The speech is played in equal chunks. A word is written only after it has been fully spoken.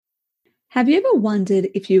Have you ever wondered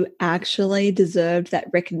if you actually deserved that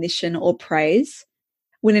recognition or praise,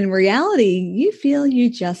 when in reality you feel you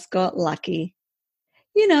just got lucky?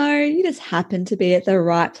 You just happened to be at the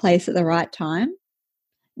right place at the right time.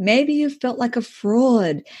 Maybe you felt like a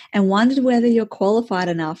fraud and wondered whether you're qualified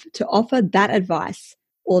enough to offer that advice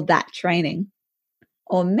or that training.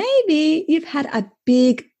 Or maybe you've had a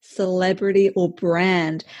big celebrity or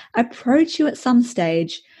brand approach you at some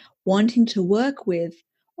stage wanting to work with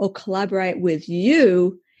or collaborate with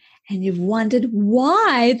you, and you've wondered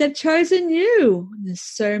why they've chosen you. There's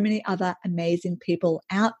so many other amazing people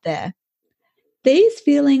out there. These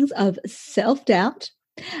feelings of self-doubt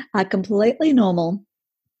are completely normal,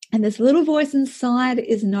 and this little voice inside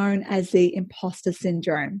is known as the imposter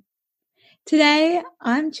syndrome. Today,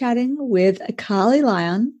 I'm chatting with Carly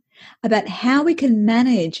Lyon about how we can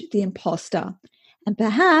manage the imposter and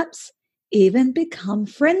perhaps even become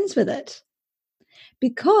friends with it.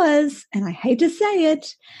 Because, and I hate to say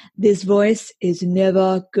it, this voice is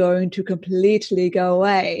never going to completely go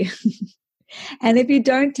away. And if you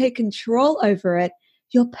don't take control over it,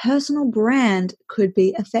 your personal brand could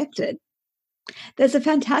be affected. There's a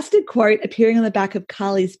fantastic quote appearing on the back of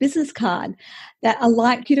Carly's business card that I'd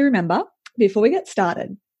like you to remember before we get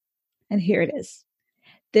started. And here it is.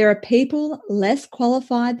 There are people less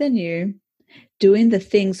qualified than you doing the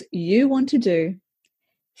things you want to do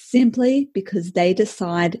simply because they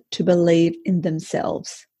decide to believe in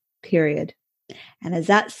themselves, period. And as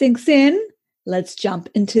that sinks in, let's jump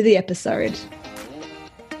into the episode.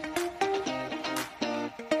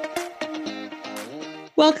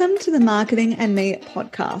 Welcome to the Marketing and Me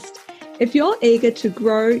podcast. If you're eager to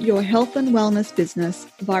grow your health and wellness business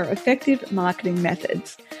via effective marketing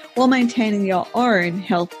methods while maintaining your own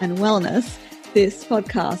health and wellness, this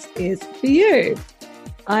podcast is for you.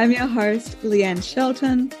 I'm your host, Leanne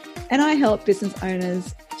Shelton, and I help business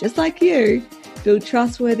owners just like you build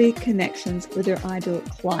trustworthy connections with their ideal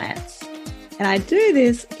clients. And I do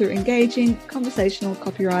this through engaging conversational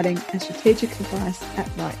copywriting and strategic advice at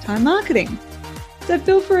Right Time Marketing. So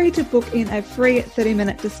feel free to book in a free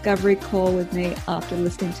 30-minute discovery call with me after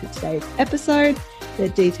listening to today's episode. The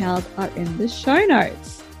details are in the show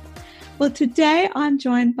notes. Well, today I'm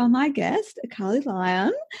joined by my guest, Carly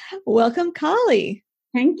Lyon. Welcome, Carly.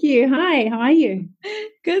 Thank you. Hi, how are you?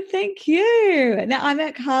 Good, thank you. Now, I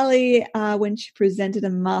met Carly when she presented a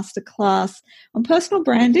masterclass on personal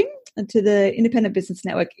branding to the Independent Business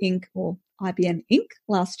Network Inc. or IBN Inc.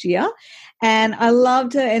 last year. And I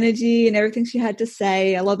loved her energy and everything she had to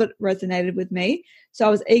say. A lot of it resonated with me. So I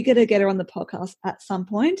was eager to get her on the podcast at some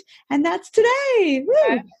point. And that's today.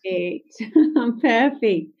 Woo! Perfect.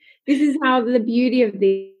 Perfect. This is how the beauty of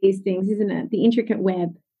these things, isn't it? The intricate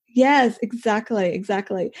web. Yes, exactly.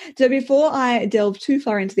 So before I delve too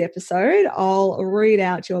far into the episode, I'll read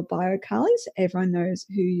out your bio, Carly, so everyone knows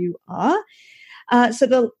who you are. For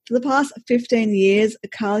the past 15 years,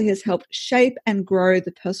 Carly has helped shape and grow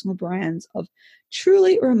the personal brands of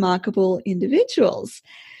truly remarkable individuals.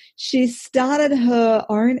 She started her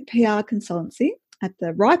own PR consultancy at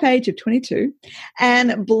the ripe age of 22,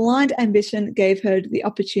 and blind ambition gave her the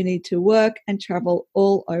opportunity to work and travel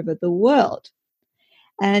all over the world.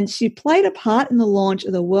 And she played a part in the launch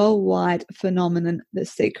of the worldwide phenomenon, The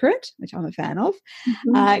Secret, which I'm a fan of,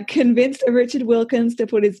 convinced Richard Wilkins to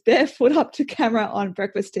put his bare foot up to camera on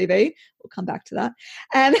Breakfast TV. We'll come back to that.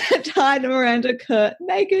 And tied Miranda Kerr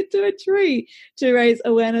naked to a tree to raise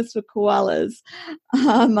awareness for koalas,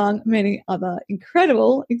 among many other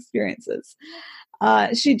incredible experiences.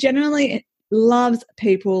 She genuinely loves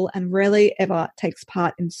people and rarely ever takes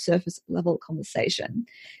part in surface level conversation.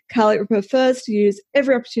 Carly prefers to use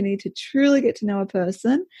every opportunity to truly get to know a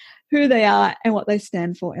person, who they are and what they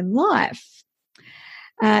stand for in life.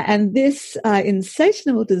 And this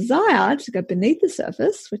insatiable desire to go beneath the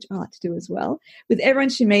surface, which I like to do as well, with everyone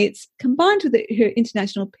she meets, combined with her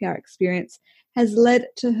international PR experience, has led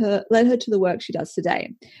her to the work she does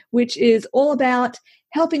today, which is all about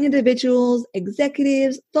helping individuals,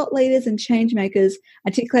 executives, thought leaders, and change makers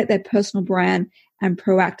articulate their personal brand and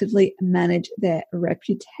proactively manage their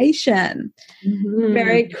reputation. Mm-hmm.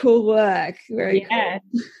 Very cool work. Very cool.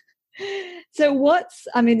 So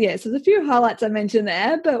so there's a few highlights I mentioned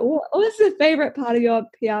there, but what was the favorite part of your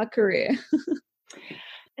PR career?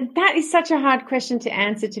 That is such a hard question to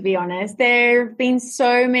answer, to be honest. There have been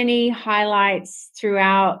so many highlights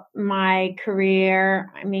throughout my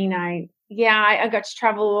career. I mean, I got to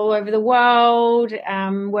travel all over the world,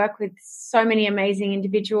 work with so many amazing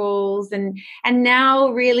individuals, and now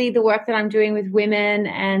really the work that I'm doing with women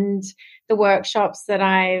and the workshops that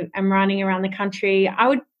I am running around the country, I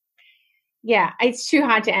would Yeah, it's too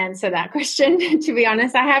hard to answer that question, to be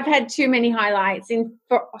honest. I have had too many highlights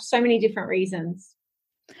for so many different reasons.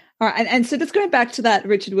 All right. And so just going back to that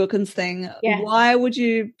Richard Wilkins thing, why would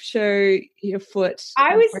you show your foot?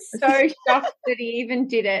 I was so shocked that he even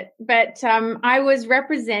did it. But I was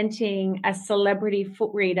representing a celebrity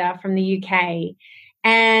foot reader from the UK.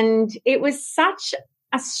 And it was such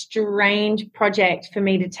a strange project for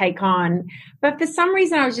me to take on. But for some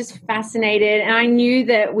reason, I was just fascinated. And I knew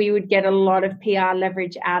that we would get a lot of PR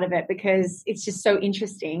leverage out of it because it's just so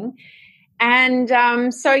interesting. And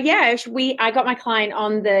I got my client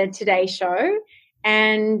on the Today Show.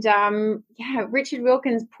 And Richard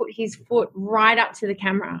Wilkins put his foot right up to the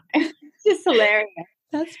camera. It's just hilarious.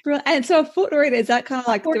 That's brilliant. And so a foot reader, is that kind of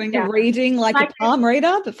like doing a reading like a palm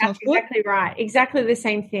reader, but from a foot? Exactly right. Exactly the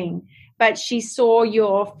same thing. But she saw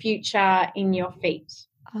your future in your feet.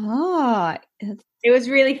 Ah. It was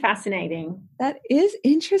really fascinating. That is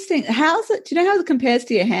interesting. Do you know how it compares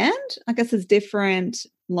to your hand? I guess there's different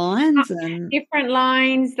lines different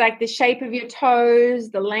lines, like the shape of your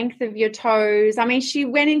toes, the length of your toes. I mean, she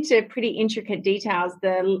went into pretty intricate details,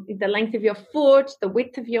 the length of your foot, the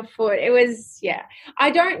width of your foot. It was,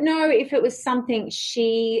 I don't know if it was something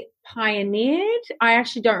she pioneered. I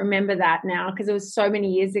actually don't remember that now because it was so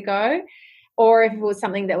many years ago, or if it was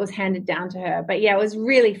something that was handed down to her. But yeah, it was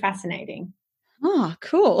really fascinating. Oh,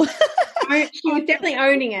 cool. She was definitely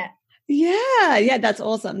owning it. Yeah, that's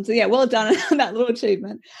awesome. So well done on that little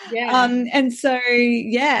achievement. Yeah. And so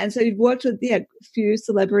you've worked with a few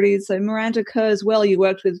celebrities. So Miranda Kerr as well, you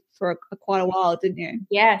worked with for quite a while, didn't you?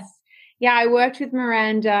 Yes. Yeah, I worked with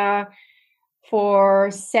Miranda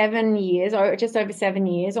for 7 years, or just over 7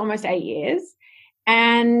 years, almost 8 years.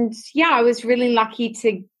 And I was really lucky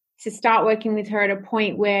to start working with her at a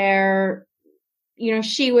point where,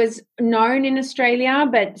 she was known in Australia,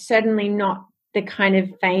 but certainly not the kind of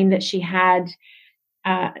fame that she had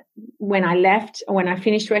when I left or when I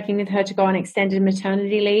finished working with her to go on extended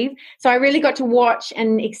maternity leave. So I really got to watch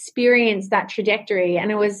and experience that trajectory.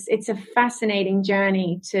 And it's a fascinating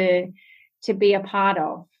journey to be a part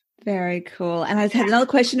of. Very cool. And I had another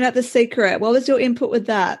question about The Secret. What was your input with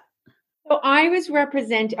that? So I was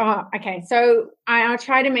so I'll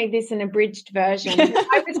try to make this an abridged version.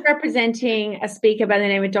 I was representing a speaker by the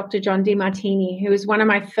name of Dr. John Demartini, who was one of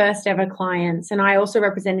my first ever clients. And I also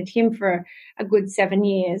represented him for a good 7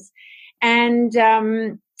 years. And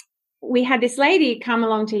we had this lady come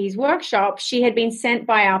along to his workshop. She had been sent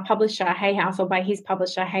by our publisher, Hay House, or by his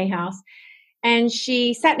publisher, Hay House. And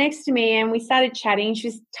she sat next to me and we started chatting. She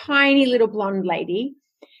was a tiny little blonde lady.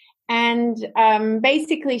 And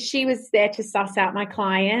basically she was there to suss out my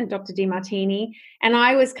client, Dr. Demartini, and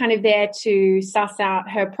I was kind of there to suss out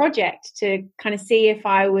her project to kind of see if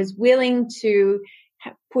I was willing to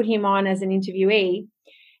put him on as an interviewee.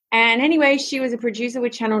 And anyway, she was a producer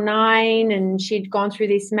with Channel 9 and she'd gone through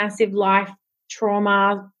this massive life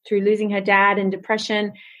trauma through losing her dad and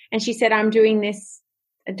depression. And she said, I'm doing this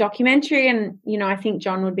documentary and, I think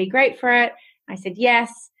John would be great for it. I said,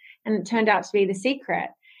 yes. And it turned out to be The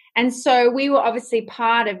Secret. And so we were obviously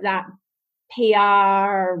part of that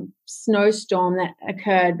PR snowstorm that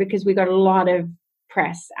occurred because we got a lot of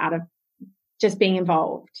press out of just being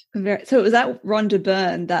involved. So it was that Rhonda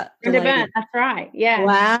Byrne, Rhonda Byrne, that's right. Yeah.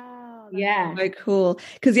 Wow. Yeah. So cool.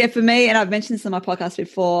 Because for me, and I've mentioned this on my podcast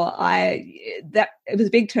before, it was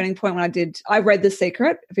a big turning point when I read The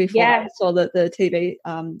Secret before I saw the TV,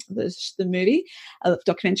 the movie,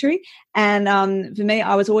 documentary. And for me,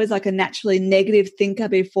 I was always like a naturally negative thinker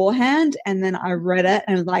beforehand. And then I read it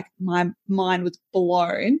and like my mind was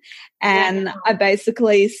blown. And I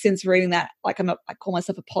basically, since reading that, like I call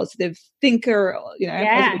myself a positive thinker, a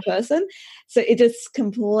positive person. So it just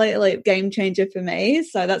completely game changer for me.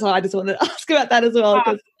 So that's why I just wanted to ask about that as well.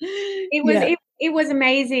 It was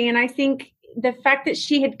amazing. And I think the fact that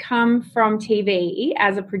she had come from TV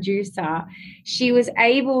as a producer, she was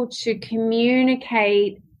able to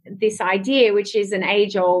communicate this idea, which is an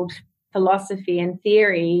age-old philosophy and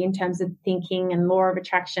theory in terms of thinking and law of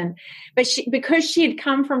attraction. But because she had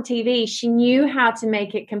come from TV, she knew how to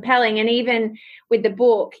make it compelling. And even with the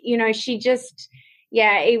book, she just,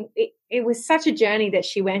 it was such a journey that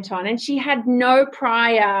she went on. And she had no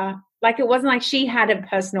prior, like it wasn't like she had a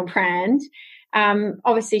personal brand.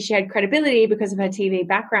 Obviously she had credibility because of her TV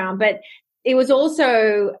background, but it was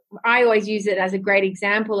also, I always use it as a great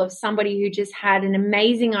example of somebody who just had an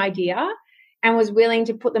amazing idea and was willing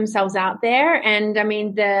to put themselves out there. And I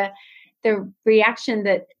mean, the reaction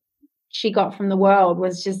that she got from the world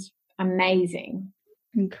was just amazing.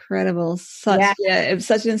 Incredible. It was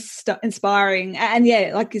such an inspiring, and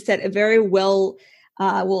like you said, a very well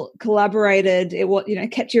collaborated,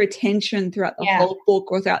 kept your attention throughout the whole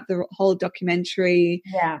book or throughout the whole documentary.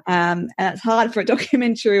 Yeah. And it's hard for a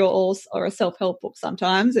documentary or a self-help book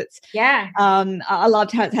sometimes. It's I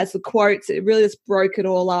loved how it has the quotes. It really just broke it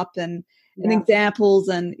all up and examples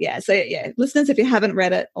and listeners, if you haven't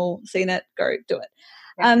read it or seen it, go do it.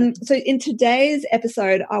 So in today's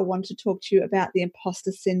episode, I want to talk to you about the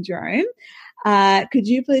imposter syndrome. Could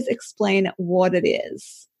you please explain what it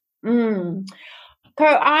is? So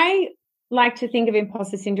I like to think of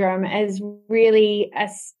imposter syndrome as really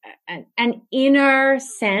an inner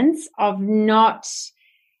sense of not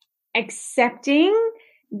accepting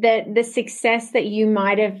that the success that you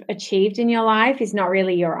might have achieved in your life is not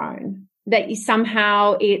really your own, that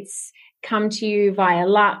it's come to you via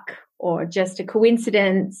luck or just a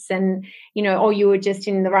coincidence and, or you were just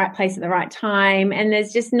in the right place at the right time. And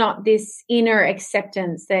there's just not this inner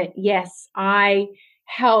acceptance that, yes, I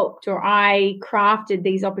helped or I crafted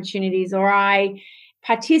these opportunities or I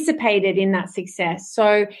participated in that success.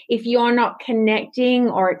 So if you're not connecting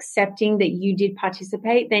or accepting that you did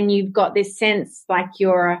participate, then you've got this sense like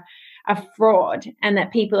you're a fraud and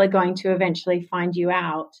that people are going to eventually find you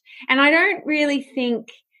out. And I don't really think,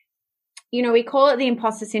 we call it the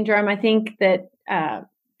imposter syndrome. I think that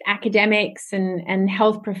academics and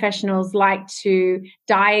health professionals like to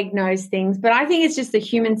diagnose things, but I think it's just the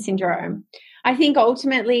human syndrome. I think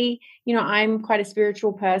ultimately, I'm quite a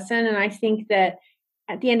spiritual person, and I think that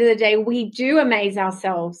at the end of the day, we do amaze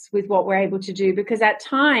ourselves with what we're able to do, because at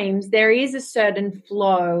times there is a certain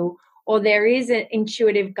flow or there is an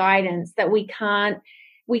intuitive guidance that we can't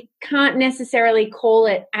necessarily call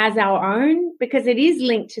it as our own, because it is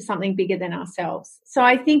linked to something bigger than ourselves. So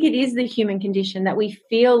I think it is the human condition that we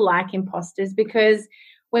feel like imposters, because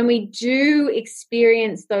when we do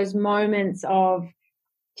experience those moments of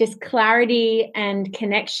just clarity and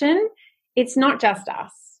connection, it's not just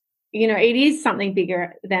us. It is something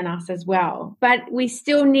bigger than us as well. But we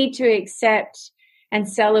still need to accept and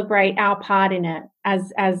celebrate our part in it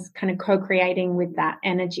as kind of co-creating with that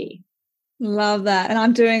energy. Love that. And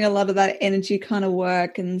I'm doing a lot of that energy kind of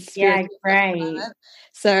work and great.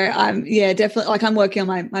 So I'm definitely, like, I'm working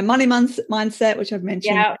on my money mindset, which I've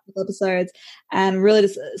mentioned in a couple episodes, and really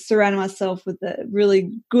just surrounding myself with the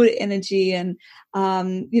really good energy and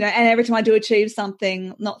and every time I do achieve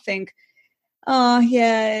something, not think,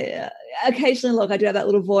 occasionally, look, I do have that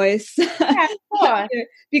little voice. Yeah, of course.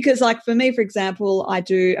 Because, like, for me, for example, I've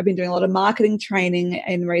been doing a lot of marketing training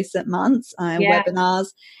in recent months, webinars.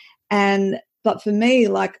 But for me,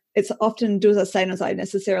 like, it's often do as I say, not as I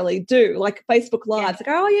necessarily do. Like Facebook Lives,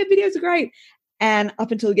 like, oh yeah, videos are great. And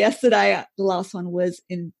up until yesterday, the last one was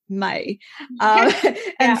in May.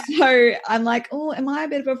 And so I'm like, oh, am I a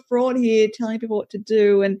bit of a fraud here telling people what to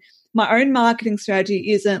do? And my own marketing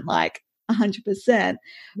strategy isn't like 100%.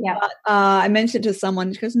 Yeah. But I mentioned to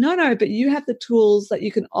someone, she goes, no, but you have the tools that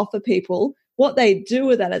you can offer people. What they do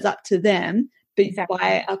with that is up to them. But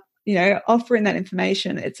by offering that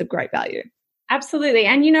information, it's a great value. Absolutely.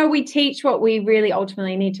 And, we teach what we really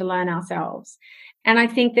ultimately need to learn ourselves. And I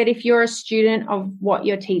think that if you're a student of what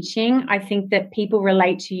you're teaching, I think that people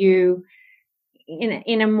relate to you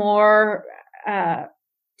in a more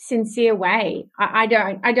sincere way. I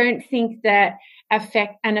don't think that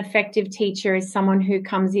an effective teacher is someone who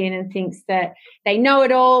comes in and thinks that they know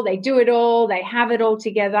it all, they do it all, they have it all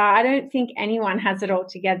together. I don't think anyone has it all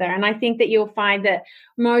together. And I think that you'll find that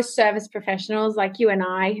most service professionals like you and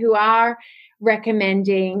I, who are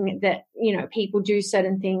recommending that, people do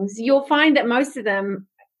certain things, you'll find that most of them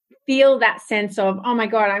feel that sense of, oh my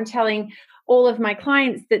God, I'm telling all of my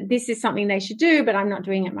clients that this is something they should do, but I'm not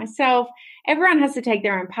doing it myself. Everyone has to take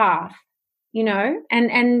their own path,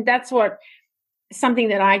 and that's something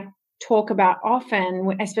that I talk about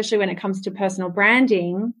often, especially when it comes to personal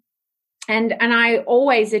branding. And I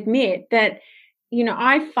always admit that,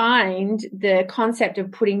 I find the concept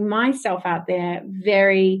of putting myself out there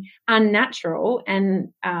very unnatural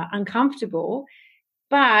and uncomfortable.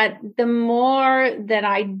 But the more that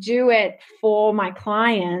I do it for my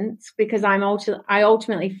clients, because I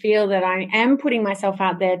ultimately feel that I am putting myself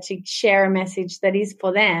out there to share a message that is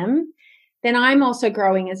for them, then I'm also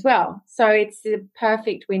growing as well. So it's the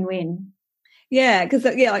perfect win-win. Yeah, because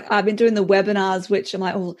like I've been doing the webinars, which I'm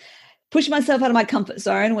like, pushing myself out of my comfort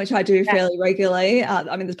zone, which I do fairly regularly.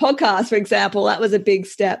 This podcast, for example, that was a big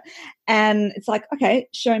step. And it's like, okay,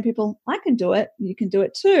 showing people I can do it, you can do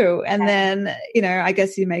it too. And then, I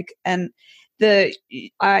guess you make,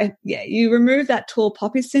 you remove that tall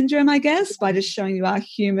poppy syndrome, I guess, by just showing you are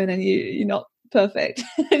human and you're not perfect.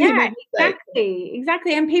 Yeah,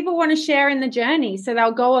 exactly. And people want to share in the journey, so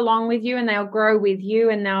they'll go along with you and they'll grow with you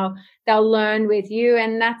and they'll learn with you,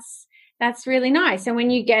 and that's really nice. And when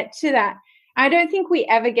you get to that, I don't think we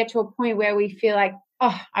ever get to a point where we feel like,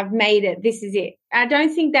 oh, I've made it, this is it. I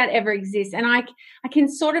don't think that ever exists. And I can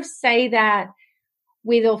sort of say that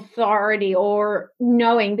with authority or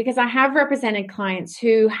knowing, because I have represented clients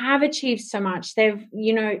who have achieved so much. They've,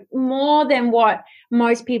 more than what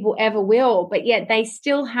most people ever will, but yet they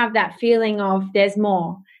still have that feeling of there's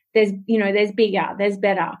more, there's bigger, there's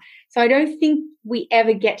better. So I don't think we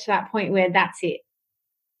ever get to that point where that's it.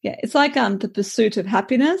 Yeah, it's like the pursuit of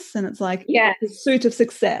happiness, and it's like the pursuit of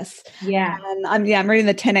success. Yeah. And I'm reading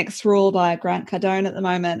the 10X Rule by Grant Cardone at the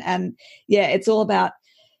moment, and it's all about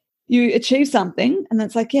you achieve something, and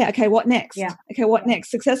it's like, okay, what next? Yeah. Okay, what next?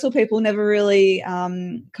 Successful people never really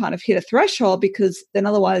kind of hit a threshold, because then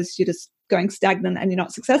otherwise you're just going stagnant and you're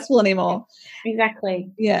not successful anymore. Exactly.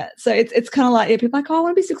 Yeah. So it's kind of like, people are like, oh, I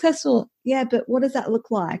want to be successful. Yeah, but what does that look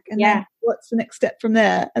like? And then what's the next step from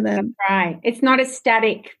there? And then that's right. It's not a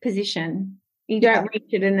static position. You don't reach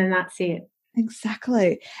it and then that's it.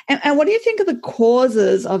 Exactly. And what do you think are the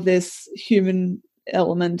causes of this human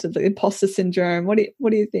element of the imposter syndrome? What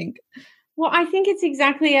do you think? Well, I think it's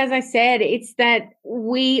exactly as I said. It's that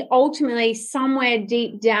we ultimately, somewhere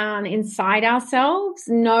deep down inside ourselves,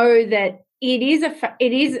 know that it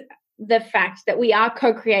is the fact that we are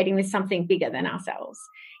co-creating with something bigger than ourselves.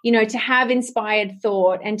 To have inspired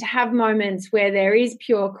thought and to have moments where there is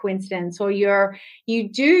pure coincidence, or you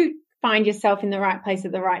do find yourself in the right place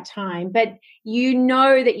at the right time, but you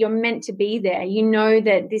know that you're meant to be there. You know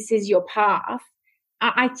that this is your path.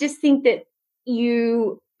 I just think that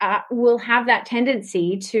you will have that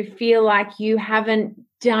tendency to feel like you haven't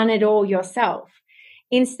done it all yourself,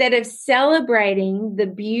 instead of celebrating the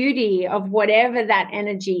beauty of whatever that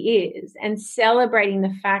energy is and celebrating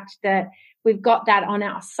the fact that we've got that on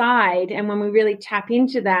our side. And when we really tap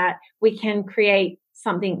into that, we can create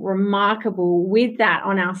something remarkable with that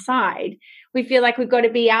on our side. We feel like we've got to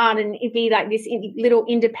be out and be like this little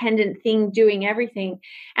independent thing doing everything.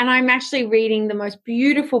 And I'm actually reading the most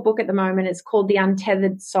beautiful book at the moment. It's called The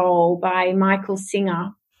Untethered Soul by Michael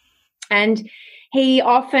Singer. And he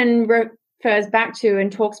often refers back to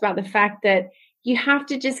and talks about the fact that you have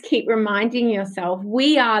to just keep reminding yourself,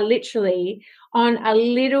 we are literally on a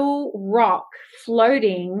little rock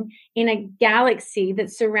floating in a galaxy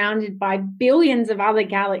that's surrounded by billions of other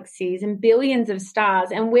galaxies and billions of stars.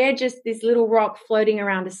 And we're just this little rock floating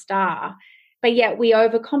around a star. But yet we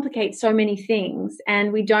overcomplicate so many things,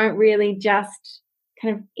 and we don't really just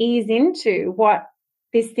kind of ease into what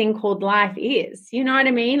this thing called life is. You know what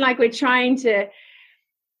I mean? Like we're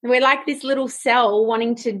like this little cell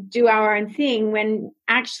wanting to do our own thing, when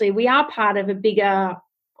actually we are part of a bigger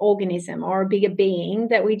organism or a bigger being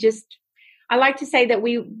that I like to say that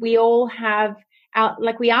we all have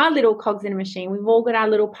we are little cogs in a machine. We've all got our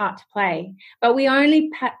little part to play, but we only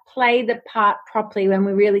play the part properly when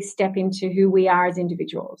we really step into who we are as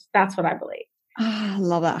individuals. That's what I believe. Oh, I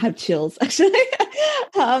love that. I have chills, actually.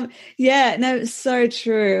 It's so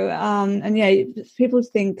true. People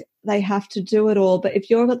think they have to do it all, but if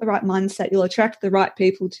you've got the right mindset, you'll attract the right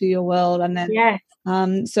people to your world. And then,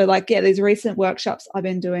 these recent workshops I've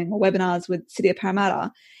been doing, or webinars with City of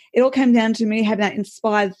Parramatta, it all came down to me having that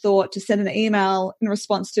inspired thought to send an email in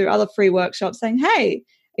response to other free workshops saying, hey,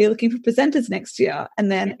 are you looking for presenters next year?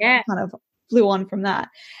 And then it kind of flew on from that.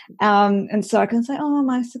 And so I can say, oh,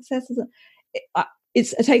 my success is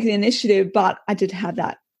it's taking the initiative, but I did have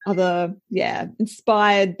that other,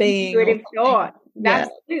 inspired being. Intuitive thought.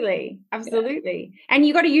 Absolutely. And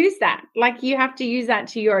you got to use that. Like, you have to use that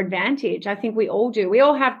to your advantage. I think we all do. We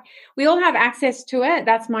all have access to it.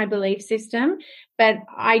 That's my belief system. But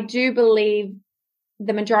I do believe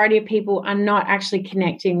the majority of people are not actually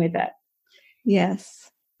connecting with it. Yes,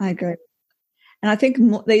 I agree. And I think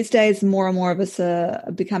these days more and more of us are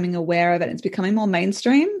becoming aware of it. It's becoming more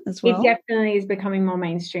mainstream as well. It definitely is becoming more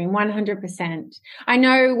mainstream, 100%. I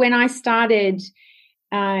know when I started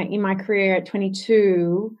in my career at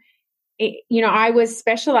 22, I was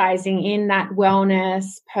specializing in that wellness,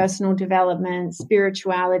 personal development,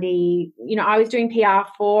 spirituality. I was doing PR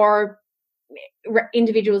for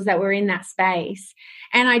individuals that were in that space.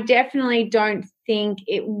 And I definitely don't think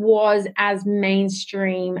it was as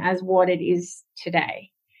mainstream as what it is today.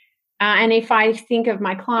 And if I think of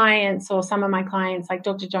my clients, or some of my clients, like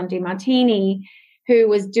Dr. John Demartini, who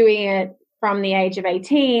was doing it from the age of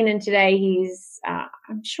 18, and today he's,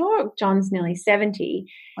 I'm sure John's nearly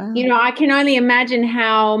 70. Wow. I can only imagine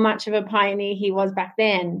how much of a pioneer he was back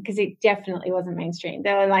then, because it definitely wasn't mainstream.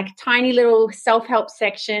 There were like tiny little self-help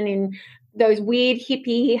section in those weird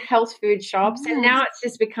hippie health food shops. And now it's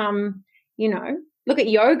just become, look at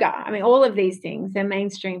yoga. I mean, all of these things, they're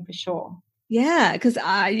mainstream for sure. Yeah, because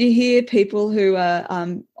you hear people who are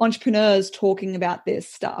entrepreneurs talking about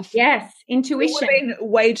this stuff. Yes, intuition. It would have been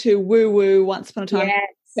way too woo-woo once upon a time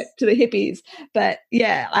to the hippies. But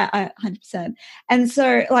yeah, I 100%. And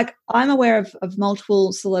so like I'm aware of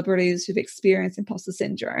multiple celebrities who've experienced imposter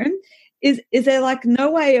syndrome. Is there like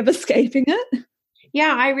no way of escaping it?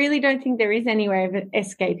 Yeah, I really don't think there is any way of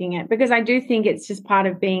escaping it, because I do think it's just part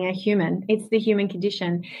of being a human. It's the human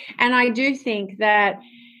condition. And I do think that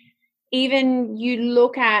even you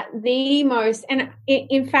look at the most, and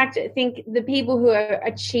in fact, I think the people who have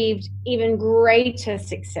achieved even greater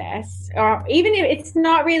success, or even if it's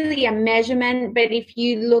not really a measurement, but if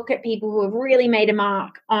you look at people who have really made a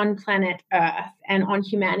mark on planet Earth and on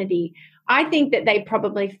humanity, I think that they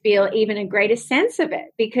probably feel even a greater sense of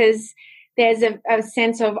it, because there's a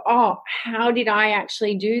sense of, oh, how did I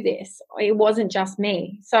actually do this? It wasn't just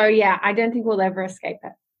me. So yeah, I don't think we'll ever escape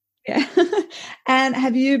it. Yeah. And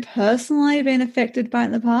have you personally been affected by it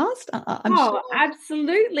in the past? I'm sure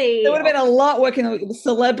absolutely. There would have been a lot working with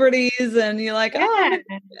celebrities, and you're like,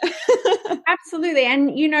 absolutely. And,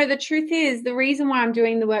 the truth is, the reason why I'm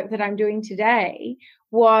doing the work that I'm doing today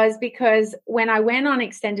was because when I went on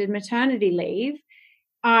extended maternity leave,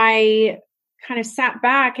 I kind of sat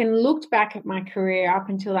back and looked back at my career up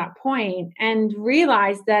until that point and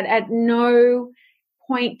realized that at no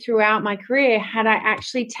point throughout my career had I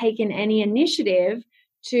actually taken any initiative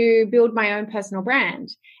to build my own personal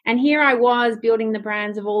brand. And here I was building the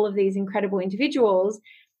brands of all of these incredible individuals,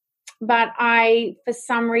 but I, for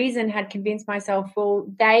some reason, had convinced myself, well,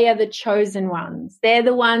 they are the chosen ones. They're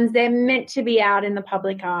the ones, they're meant to be out in the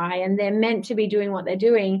public eye, and they're meant to be doing what they're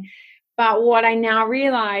doing. But what I now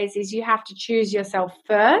realize is you have to choose yourself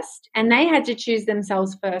first, and they had to choose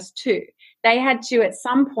themselves first too. They had to, at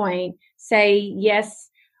some point, say, yes,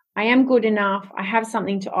 I am good enough. I have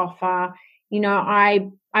something to offer.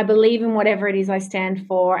 I believe in whatever it is I stand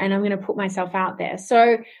for, and I'm going to put myself out there.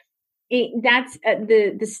 So that's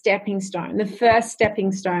the stepping stone, the first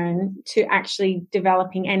stepping stone to actually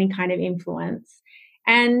developing any kind of influence.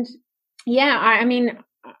 And yeah, I mean,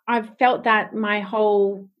 I've felt that my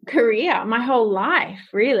whole career, my whole life,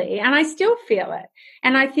 really, and I still feel it.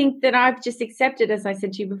 And I think that I've just accepted, as I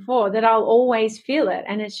said to you before, that I'll always feel it,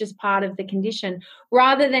 and it's just part of the condition,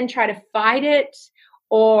 rather than try to fight it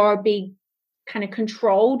or be kind of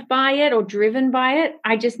controlled by it or driven by it.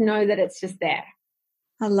 I just know that it's just there.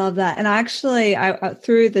 I love that. And I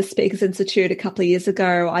through the Speakers Institute a couple of years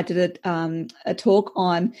ago, I did a talk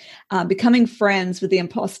on becoming friends with the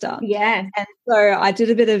imposter. Yeah. And so I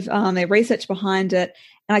did a bit of research behind it,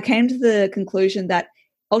 and I came to the conclusion that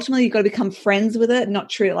ultimately you've got to become friends with it,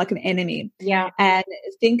 not treat it like an enemy. Yeah. And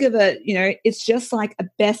think of it, it's just like a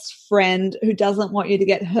best friend who doesn't want you to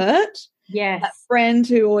get hurt. Yes. That friend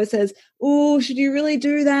who always says, oh, should you really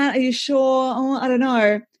do that? Are you sure? Oh, I don't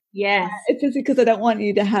know. Yes. It's just because I don't want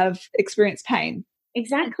you to have experienced pain.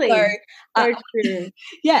 Exactly. So true.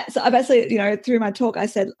 Yeah. So I basically, through my talk, I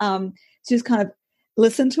said, just kind of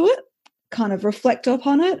listen to it, kind of reflect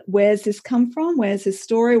upon it. Where's this come from? Where's this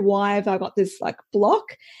story? Why have I got this like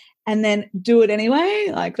block? And then do it anyway,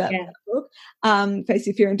 like that book. Face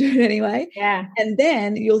your fear and do it anyway. Yeah. And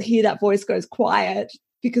then you'll hear that voice goes quiet,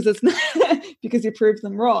 because it's not because you proved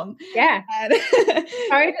them wrong. Yeah, and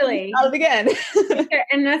totally. Start it again.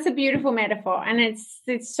 And that's a beautiful metaphor, and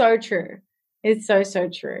it's so true. It's so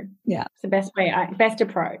true. Yeah, it's the best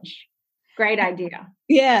approach. Great idea.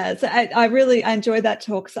 Yeah, so I really enjoyed that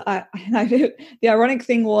talk. So the ironic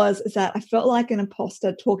thing is that I felt like an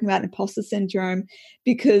imposter talking about imposter syndrome,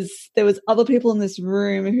 because there was other people in this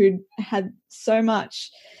room who had so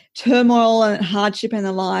much turmoil and hardship in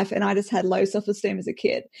their life, and I just had low self-esteem as a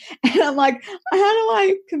kid. And I'm like, how do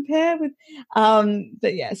I compare with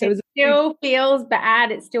but yeah, so it still feels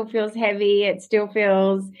bad, it still feels heavy, it's your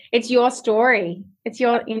story. It's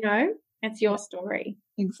your story.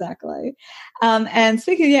 Exactly. And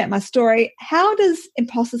speaking of my story, how does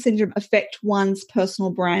imposter syndrome affect one's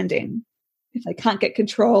personal branding if they can't get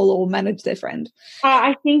control or manage their friend?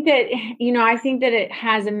 I think that it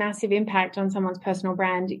has a massive impact on someone's personal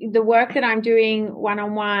brand. The work that I'm doing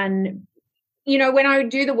one-on-one, when I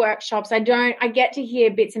do the workshops, I get to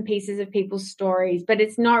hear bits and pieces of people's stories, but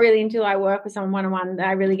it's not really until I work with someone one-on-one that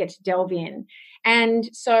I really get to delve in. And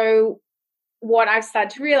so what I've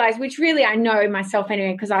started to realize, which really I know myself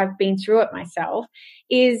anyway, because I've been through it myself,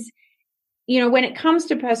 is, when it comes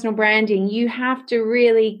to personal branding, you have to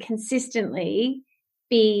really consistently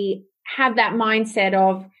have that mindset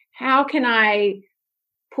of, how can I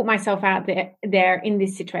put myself out there in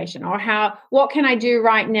this situation, or what can I do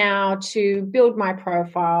right now to build my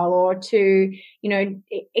profile or to,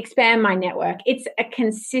 expand my network. It's a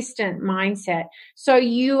consistent mindset. So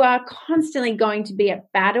you are constantly going to be at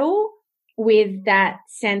battle with that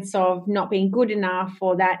sense of not being good enough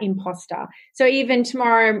or that imposter. So even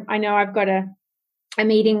tomorrow, I know I've got a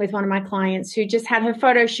meeting with one of my clients who just had her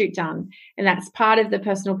photo shoot done, and that's part of the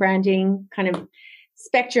personal branding kind of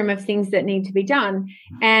spectrum of things that need to be done.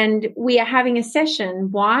 And we are having a session.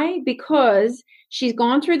 Why? Because she's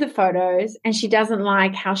gone through the photos and she doesn't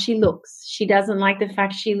like how she looks. She doesn't like the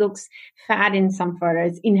fact she looks fat in some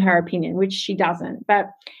photos, in her opinion, which she doesn't. But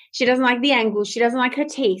she doesn't like the angles. She doesn't like her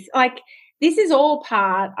teeth. Like, this is all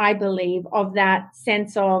part, I believe, of that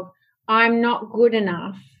sense of I'm not good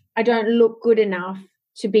enough. I don't look good enough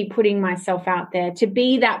to be putting myself out there, to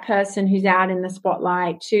be that person who's out in the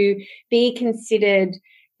spotlight, to be considered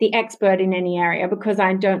the expert in any area because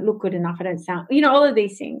I don't look good enough. I don't sound, all of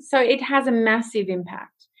these things. So it has a massive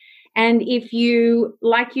impact. And if you,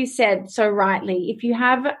 like you said so rightly, if you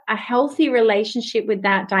have a healthy relationship with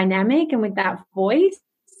that dynamic and with that voice,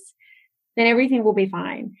 then everything will be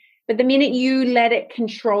fine. But the minute you let it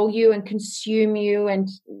control you and consume you and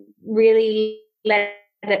really let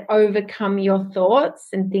it overcome your thoughts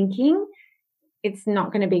and thinking, it's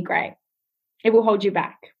not going to be great. It will hold you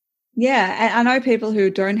back. Yeah, and I know people who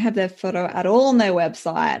don't have their photo at all on their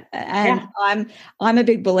website, and I'm a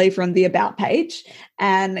big believer in the About page,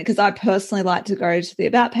 and because I personally like to go to the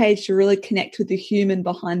About page to really connect with the human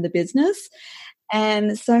behind the business.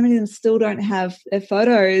 And so many of them still don't have their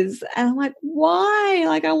photos. And I'm like, why?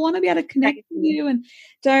 Like, I want to be able to connect with you and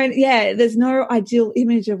there's no ideal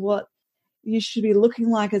image of what you should be looking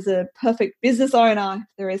like as a perfect business owner.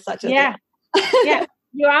 If there is such a thing. Yeah.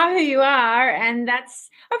 You are who you are. And that's,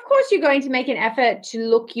 of course, you're going to make an effort to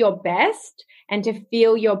look your best and to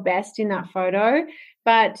feel your best in that photo.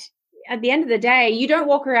 But at the end of the day, you don't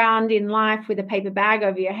walk around in life with a paper bag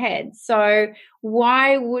over your head. So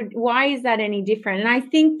why is that any different? And I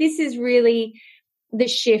think this is really the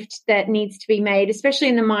shift that needs to be made, especially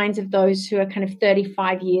in the minds of those who are kind of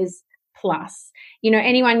 35 years plus.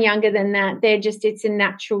 Anyone younger than that, it's a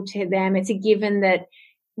natural to them. It's a given that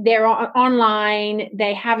they're online,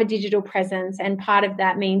 they have a digital presence, and part of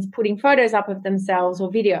that means putting photos up of themselves or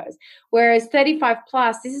videos. Whereas 35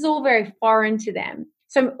 plus, this is all very foreign to them.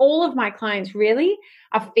 So all of my clients really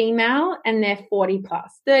are female and they're 40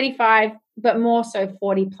 plus, 35, but more so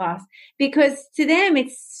 40 plus, because to them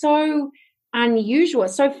it's so unusual,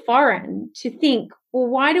 so foreign to think, well,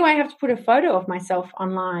 why do I have to put a photo of myself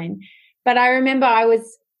online? But I remember I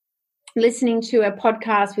was listening to a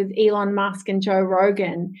podcast with Elon Musk and Joe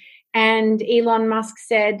Rogan, and Elon Musk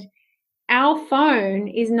said, our phone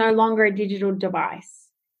is no longer a digital device.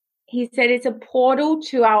 He said it's a portal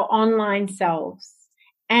to our online selves.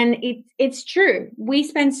 And it's true. We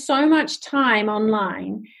spend so much time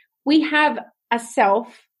online. We have a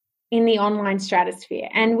self in the online stratosphere,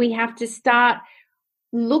 and we have to start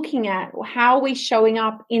looking at how we're showing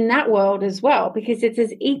up in that world as well, because it's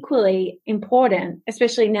as equally important,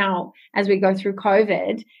 especially now as we go through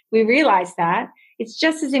COVID. We realize that it's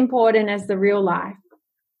just as important as the real life.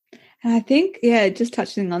 And I think, just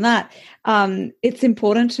touching on that, it's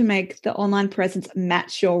important to make the online presence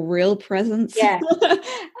match your real presence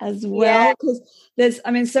as well. Because there's,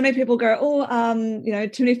 so many people go,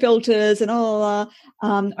 too many filters and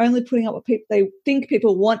only putting up what they think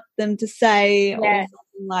people want them to say or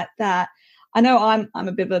something like that. I know I'm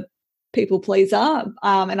a bit of a people pleaser,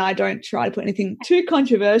 and I don't try to put anything too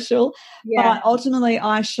controversial, but ultimately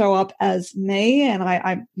I show up as me, and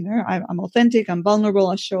I'm authentic, I'm vulnerable,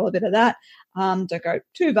 I show a bit of that. Don't go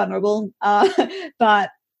too vulnerable,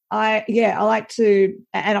 but I like to,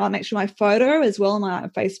 and I'll make sure my photo as well on my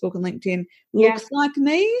Facebook and LinkedIn looks like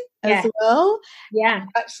me as well. Yeah.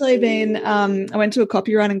 I've actually been, I went to a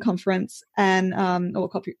copywriting conference and,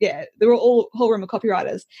 there were all whole room of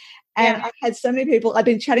copywriters. And I had so many people, I've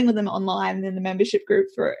been chatting with them online in the membership group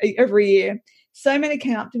for every year. So many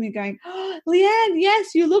came up to me going, oh, Leanne,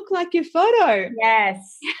 yes, you look like your photo.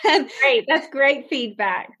 Yes. Great. That's great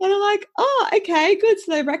feedback. And I'm like, oh, okay, good.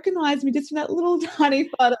 So they recognize me just from that little tiny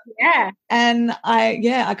photo. Yeah. And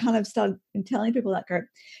I kind of started telling people that,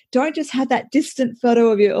 don't just have that distant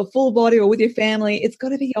photo of your full body or with your family. It's got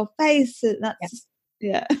to be your face. And that's,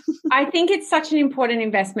 I think it's such an important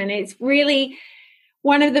investment. It's really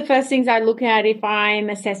one of the first things I look at if I'm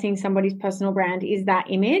assessing somebody's personal brand is that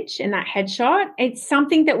image and that headshot. It's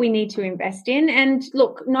something that we need to invest in. And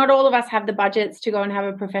look, not all of us have the budgets to go and have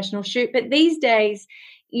a professional shoot, but these days,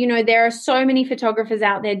 there are so many photographers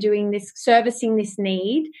out there doing this, servicing this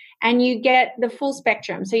need. and you get the full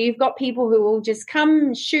spectrum. So you've got people who will just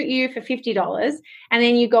come shoot you for $50, and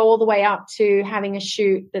then you go all the way up to having a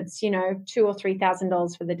shoot that's, $2,000 or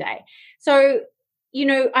 $3,000 for the day. So,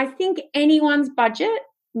 I think anyone's budget,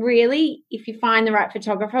 really, if you find the right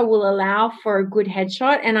photographer, will allow for a good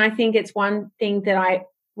headshot. And I think it's one thing that I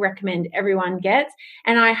recommend everyone gets.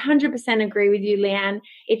 And I 100% agree with you, Leanne.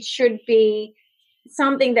 It should be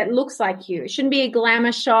something that looks like you. It shouldn't be a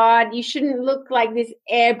glamour shot. You shouldn't look like this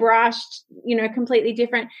airbrushed, completely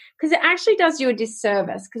different, because it actually does you a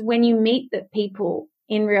disservice. Because when you meet the people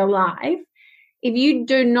in real life, if you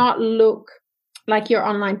do not look like your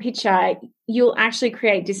online picture, you'll actually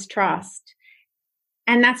create distrust.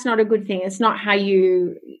 And that's not a good thing. It's not how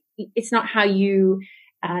you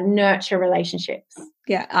nurture relationships.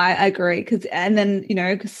 Yeah, I agree. Because I love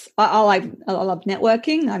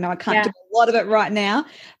networking. I know I can't do a lot of it right now,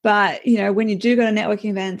 but when you do go to networking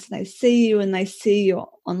events and they see you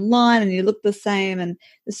online and you look the same, and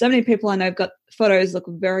there's so many people I know have got photos look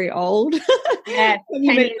very old. Yeah, when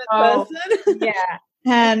you meet the person. Yeah,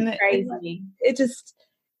 and crazy.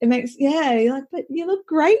 It makes, you're like, but you look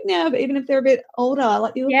great now. But even if they're a bit older,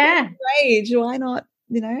 like you look like your age, why not,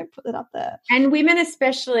 put that up there? And women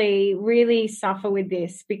especially really suffer with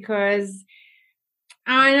this, because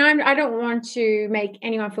I don't want to make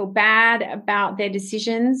anyone feel bad about their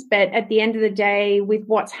decisions, but at the end of the day, with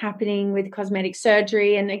what's happening with cosmetic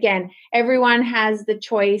surgery, and again, everyone has the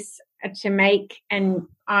choice to make, and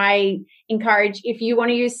I encourage, if you want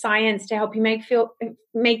to use science to help you make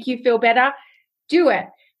you feel better, do it.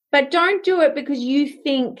 But don't do it because you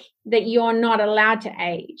think that you're not allowed to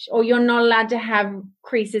age, or you're not allowed to have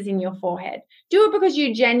creases in your forehead. Do it because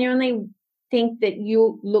you genuinely think that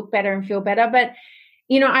you look better and feel better. But,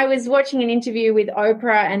 I was watching an interview with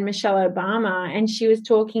Oprah and Michelle Obama, and she was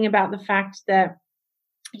talking about the fact that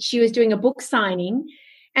she was doing a book signing,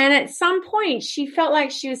 and at some point she felt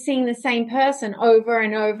like she was seeing the same person over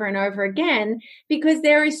and over and over again, because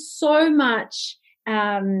there is so much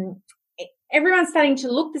everyone's starting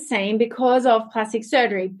to look the same because of plastic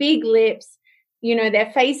surgery. Big lips,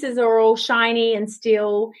 their faces are all shiny and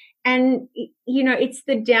still. And, it's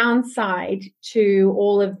the downside to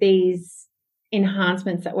all of these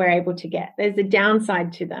enhancements that we're able to get. There's a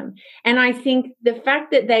downside to them. And I think the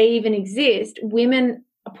fact that they even exist, women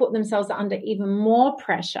put themselves under even more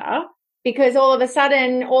pressure, because all of a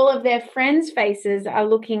sudden all of their friends' faces are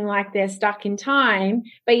looking like they're stuck in time,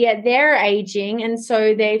 but yet they're aging. And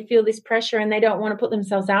so they feel this pressure and they don't want to put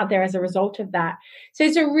themselves out there as a result of that. So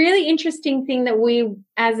it's a really interesting thing that we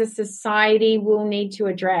as a society will need to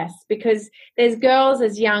address, because there's girls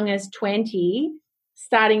as young as 20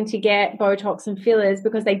 starting to get Botox and fillers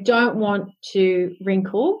because they don't want to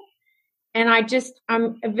wrinkle. And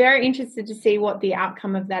I'm very interested to see what the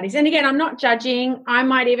outcome of that is. And again, I'm not judging. I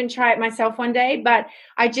might even try it myself one day, but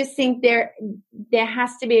I just think there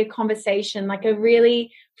has to be a conversation, like a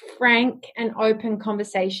really frank and open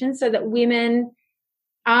conversation, so that women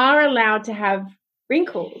are allowed to have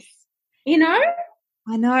wrinkles, I know.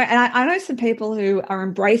 And I know some people who are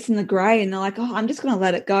embracing the grey, and they're like, I'm just going to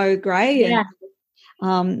let it go grey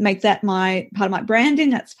and make that part of my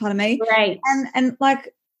branding. That's part of me. Right. And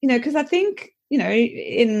like, because I think,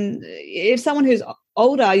 if someone who's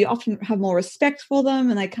older, you often have more respect for them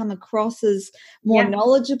and they come across as more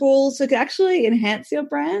knowledgeable. So it can actually enhance your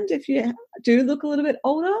brand if you do look a little bit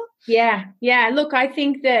older. Yeah. Yeah. Look, I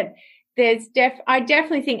think that I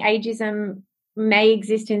definitely think ageism may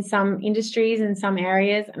exist in some industries and some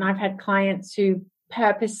areas. And I've had clients who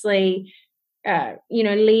purposely,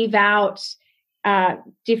 leave out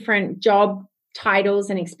different job titles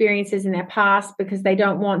and experiences in their past because they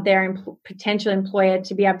don't want their potential employer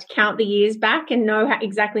to be able to count the years back and know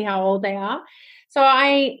exactly how old they are. So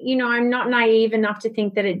I'm not naive enough to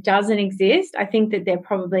think that it doesn't exist. I think that there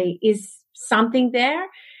probably is something there.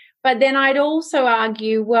 But then I'd also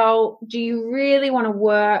argue, well, do you really want to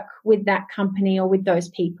work with that company or with those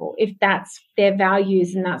people if that's their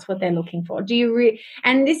values and that's what they're looking for? Do you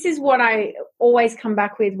and this is what I always come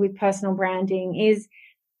back with personal branding is,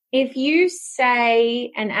 if you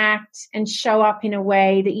say and act and show up in a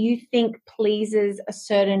way that you think pleases a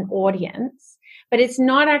certain audience, but it's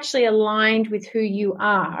not actually aligned with who you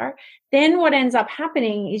are, then what ends up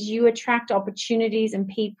happening is you attract opportunities and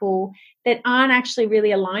people that aren't actually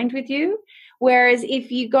really aligned with you. Whereas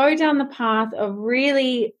if you go down the path of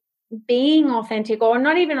really being authentic, or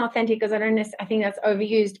not even authentic, because I think that's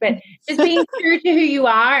overused, but just being true to who you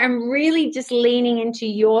are and really just leaning into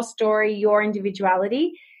your story, your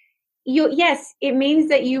individuality, yes, it means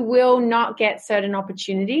that you will not get certain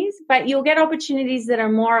opportunities, but you'll get opportunities that are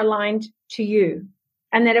more aligned to you.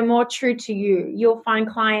 and that are more true to you. You'll find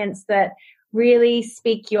clients that really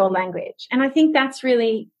speak your language. And I think that's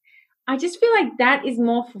really, I just feel like that is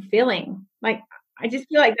more fulfilling. Like, I just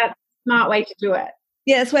feel like that's a smart way to do it.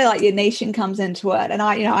 Yeah, it's where like your niching comes into it. And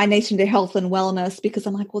I niche into health and wellness because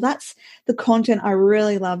I'm like, well, that's the content I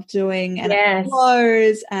really love doing, and it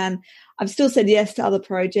flows. And I've still said yes to other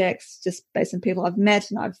projects just based on people I've met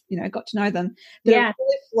and I've, got to know them. But it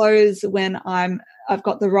really flows when I've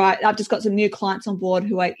just got some new clients on board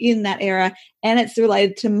who are in that era, and it's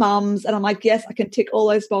related to mums. And I'm like, yes, I can tick all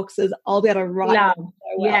those boxes. I'll be able to write. So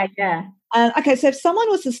well. Yeah. Okay, so if someone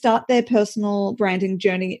was to start their personal branding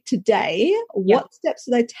journey today, what steps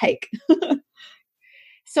do they take?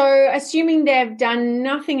 So assuming they've done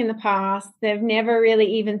nothing in the past, they've never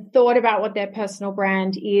really even thought about what their personal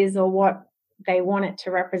brand is or what they want it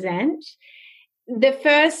to represent, the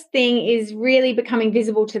first thing is really becoming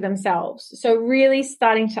visible to themselves. So really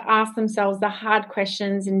starting to ask themselves the hard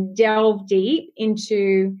questions and delve deep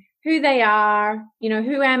into who they are,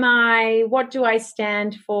 who am I? What do I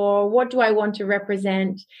stand for? What do I want to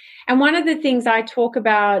represent? And one of the things I talk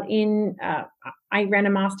about I ran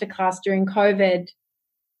a masterclass during COVID,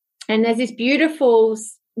 and there's this beautiful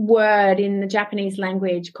word in the Japanese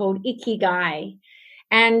language called ikigai.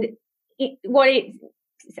 And what it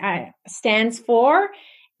stands for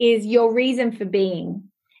is your reason for being.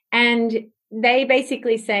 And they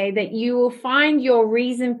basically say that you will find your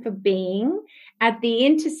reason for being at the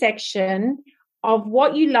intersection of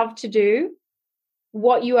what you love to do,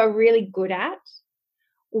 what you are really good at,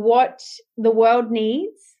 what the world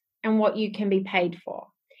needs, and what you can be paid for.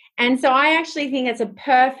 And so I actually think it's a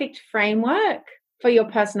perfect framework for your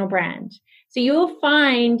personal brand. So you'll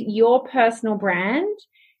find your personal brand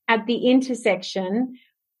at the intersection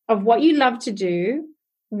of what you love to do,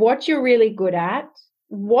 what you're really good at,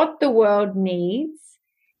 what the world needs,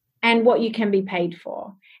 and what you can be paid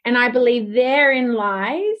for. And I believe therein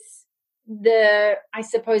lies the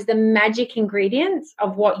magic ingredients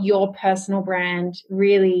of what your personal brand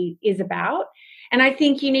really is about. And I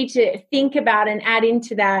think you need to think about and add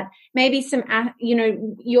into that maybe some,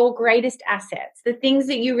 your greatest assets, the things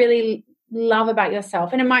that you really love about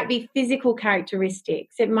yourself. And it might be physical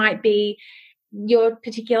characteristics. It might be your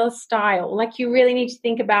particular style. Like, you really need to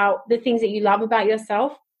think about the things that you love about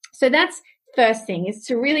yourself. So that's first thing, is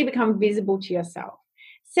to really become visible to yourself.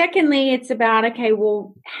 Secondly, it's about,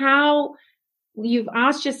 how you've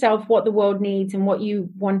asked yourself what the world needs and what you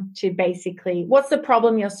want to what's the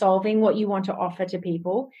problem you're solving, what you want to offer to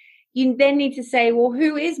people. You then need to say, well,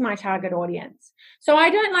 who is my target audience? So I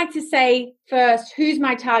don't like to say first, who's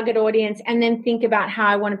my target audience, and then think about how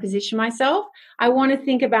I want to position myself. I want to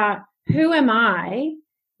think about, who am I?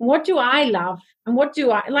 What do I love? And what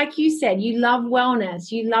do I, like you said, you love wellness,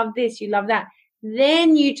 you love this, you love that.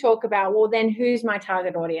 Then you talk about, well, then who's my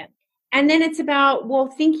target audience? And then it's about, well,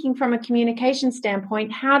 thinking from a communication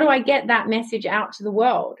standpoint, how do I get that message out to the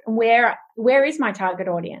world? And where is my target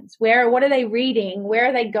audience? What are they reading? Where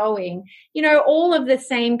are they going? All of the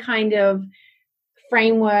same kind of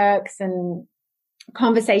frameworks and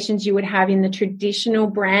conversations you would have in the traditional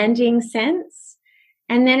branding sense.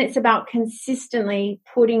 And then it's about consistently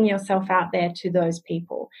putting yourself out there to those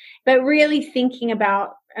people. But really thinking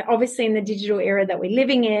about, obviously in the digital era that we're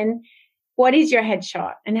living in, what is your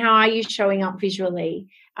headshot and how are you showing up visually?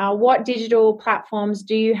 What digital platforms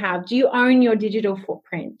do you have? Do you own your digital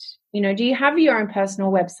footprint? Do you have your own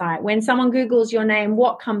personal website? When someone Googles your name,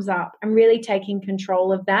 what comes up? And really taking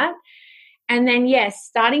control of that. And then, yes,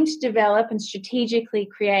 starting to develop and strategically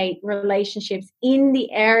create relationships in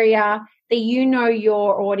the area that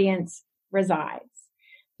your audience resides.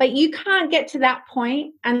 But you can't get to that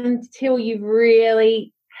point until you've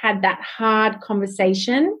really had that hard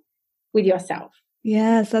conversation with yourself.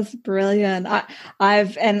 Yes, that's brilliant.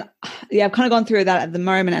 I've kind of gone through that at the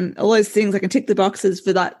moment, and all those things I can tick the boxes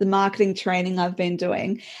for the marketing training I've been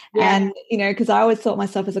doing. Yeah. And, because I always thought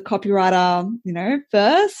myself as a copywriter,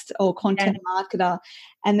 first, or content marketer.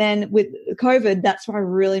 And then with COVID, that's where I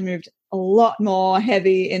really moved a lot more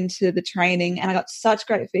heavy into the training, and I got such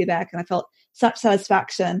great feedback and I felt such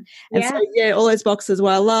satisfaction. And so, all those boxes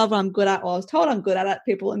where I love, I'm good at, or I was told I'm good at it,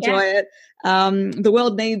 people enjoy it. The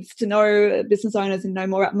world needs to know, business owners, and know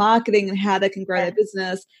more about marketing and how they can grow their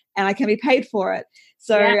business, and I can be paid for it.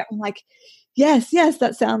 So I'm like, yes,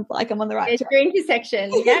 that sounds like I'm on the right track. It's your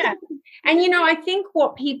intersection. Yeah. And, I think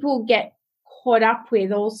what people get caught up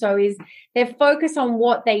with also is their focus on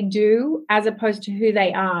what they do as opposed to who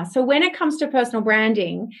they are. So when it comes to personal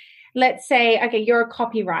branding, let's say, okay, you're a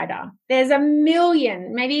copywriter. There's a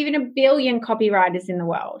million, maybe even 1 billion copywriters in the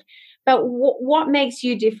world. But what makes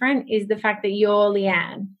you different is the fact that you're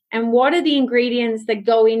Leanne and what are the ingredients that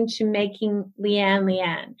go into making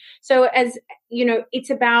Leanne. So as you know, it's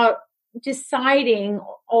about deciding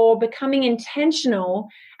or becoming intentional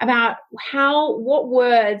about what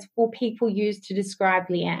words will people use to describe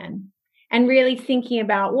Leanne, and really thinking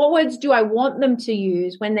about what words do I want them to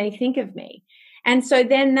use when they think of me. And so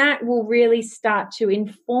then that will really start to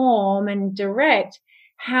inform and direct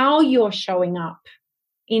how you're showing up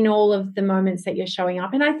in all of the moments that you're showing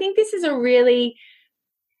up. And I think this is a really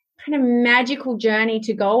kind of magical journey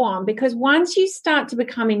to go on, because once you start to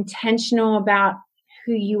become intentional about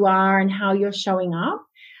who you are and how you're showing up,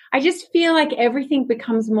 I just feel like everything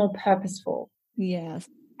becomes more purposeful. Yes.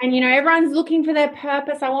 And, you know, everyone's looking for their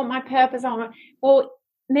purpose. I want my purpose. Well,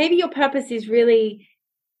 maybe your purpose is really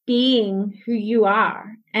being who you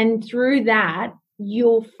are. And through that,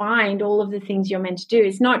 you'll find all of the things you're meant to do.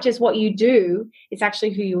 It's not just what you do, it's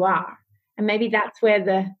actually who you are. And maybe that's where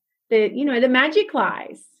the magic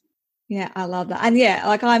lies. Yeah, I love that. And yeah,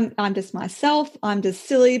 like I'm just myself. I'm just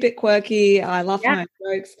silly, a bit quirky. I laugh at my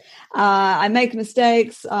own jokes. I make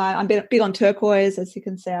mistakes. I'm big on turquoise, as you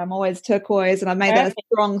can see. I'm always turquoise, and I've made that a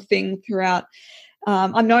strong thing throughout.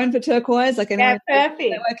 I'm known for turquoise. Like anyone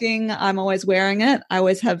networking, I'm always wearing it. I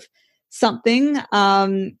always have something.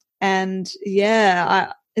 And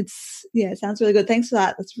yeah, it sounds really good. Thanks for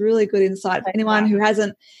that. That's really good insight for anyone who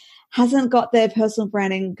hasn't got their personal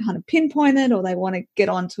branding kind of pinpointed, or they want to get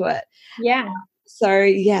onto it. Yeah. So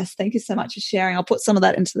yes, thank you so much for sharing. I'll put some of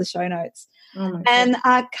that into the show notes. And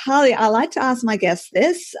Carly, I like to ask my guests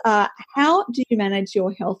this: how do you manage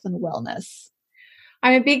your health and wellness?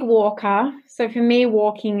 I'm a big walker. So for me,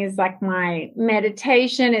 walking is like my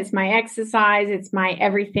meditation. It's my exercise. It's my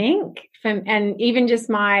everything. And even just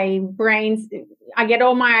my brains, I get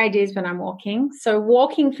all my ideas when I'm walking. So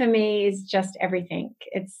walking for me is just everything.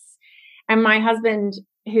 And my husband,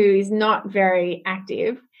 who is not very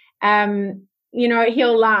active,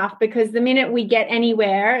 he'll laugh, because the minute we get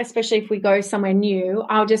anywhere, especially if we go somewhere new,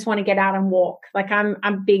 I'll just want to get out and walk. Like I'm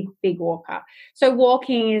a big, big walker. So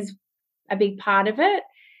walking is a big part of it.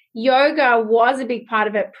 Yoga was a big part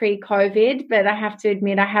of it pre-COVID, but I have to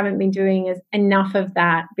admit I haven't been doing enough of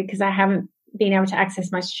that because I haven't been able to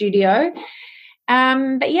access my studio.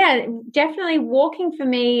 But yeah, definitely walking for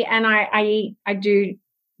me, and I do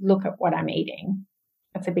look at what I'm eating.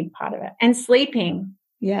 That's a big part of it. And sleeping.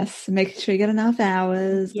 Yes, making sure you get enough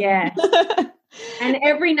hours. Yeah. And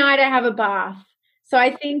every night I have a bath. So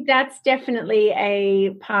I think that's definitely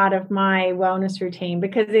a part of my wellness routine,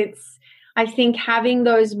 because I think having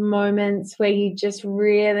those moments where you just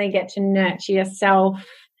really get to nurture yourself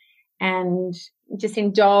and just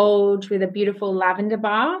indulge with a beautiful lavender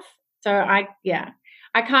bath. So I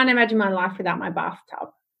can't imagine my life without my bathtub.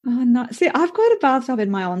 Oh no! See, I've got a bathtub in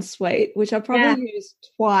my ensuite, which I probably used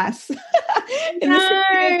twice in the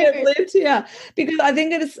 6 years I've lived here, because I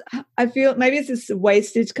think I feel maybe it's this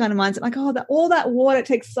wastage kind of mindset. Like, all that water, it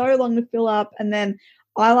takes so long to fill up, and then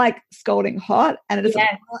I like scalding hot, and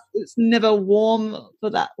it's never warm for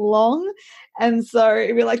that long, and so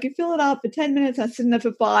it'd be like you fill it up for 10 minutes, I sit in there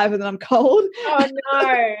for 5, and then I'm cold. Oh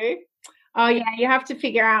no! Oh yeah, you have to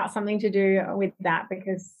figure out something to do with that,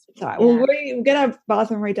 because. Sorry. Yeah. We'll get our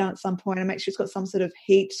bathroom redone at some point and make sure it's got some sort of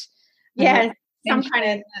heat. Yeah, some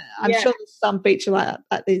kind of. I'm sure there's some feature like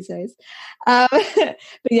that these days. But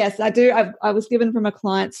yes, I do. I was given from a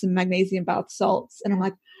client some magnesium bath salts, and I'm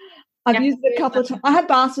like, I've used it a couple of times. I have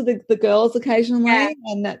baths with the girls occasionally,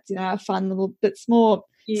 and that's a fun little bit. It's more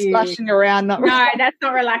splashing around. No, that's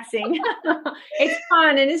not relaxing. It's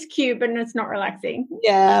fun and it's cute, but it's not relaxing.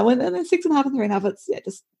 Yeah, when they're 6.5 and 3.5, it's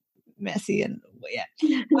just messy and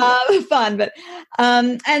fun. But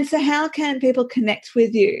and so how can people connect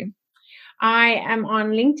with you? I am on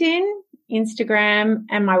LinkedIn, Instagram,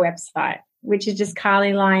 and my website, which is just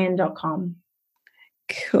carlylyon.com.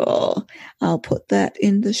 Cool. I'll put that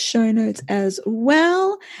in the show notes as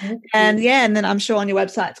well. And then I'm sure on your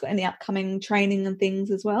website it's got any upcoming training and things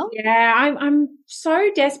as well. Yeah, I'm so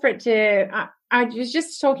desperate to I was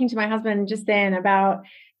just talking to my husband just then about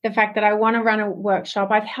the fact that I want to run a workshop.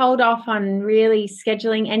 I've held off on really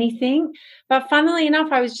scheduling anything, but funnily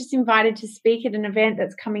enough, I was just invited to speak at an event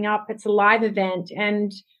that's coming up. It's a live event,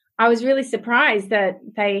 and I was really surprised that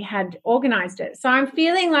they had organized it. So I'm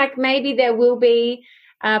feeling like maybe there will be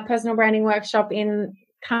a personal branding workshop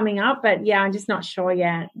coming up, but yeah, I'm just not sure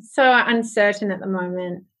yet. So uncertain at the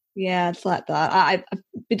moment. Yeah, it's like that. I've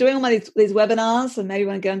been doing all these webinars, so maybe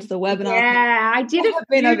when I get into the webinar. Yeah, I did. Have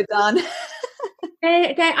been overdone.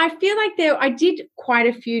 I feel like I did quite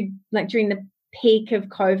a few, like during the peak of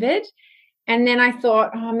COVID, And then I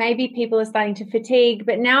thought, maybe people are starting to fatigue.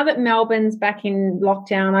 But now that Melbourne's back in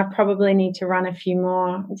lockdown, I probably need to run a few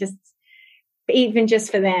more, even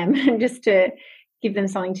just for them, just to give them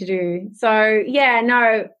something to do. So, yeah,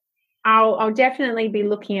 no, I'll definitely be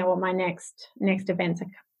looking at what my next events are.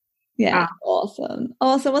 Yeah, awesome.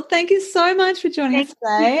 Well, thank you so much for joining us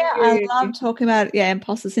today. I love talking about,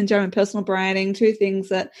 imposter syndrome and personal branding, two things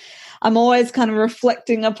that I'm always kind of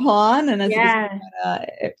reflecting upon, and as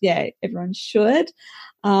everyone should.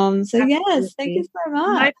 Yes, thank you so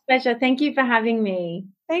much. My pleasure. Thank you for having me.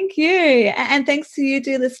 Thank you. And thanks to you,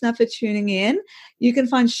 dear listener, for tuning in. You can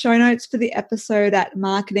find show notes for the episode at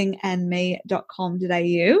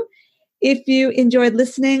marketingandme.com.au. If you enjoyed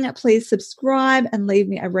listening, please subscribe and leave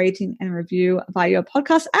me a rating and review via your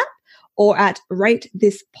podcast app or at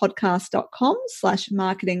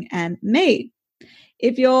ratethispodcast.com/marketingandme.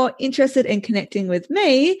 If you're interested in connecting with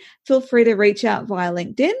me, feel free to reach out via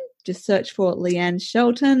LinkedIn. Just search for Leanne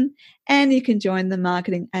Shelton, and you can join the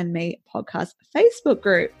Marketing and Me podcast Facebook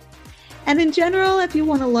group. And in general, if you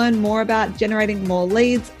want to learn more about generating more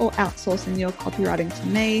leads or outsourcing your copywriting to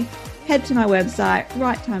me, head to my website,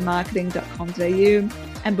 righttimemarketing.com.au,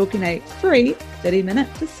 and book in a free 30-minute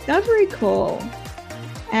discovery call.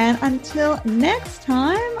 And until next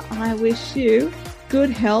time, I wish you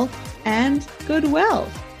good health and good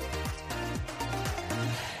wealth.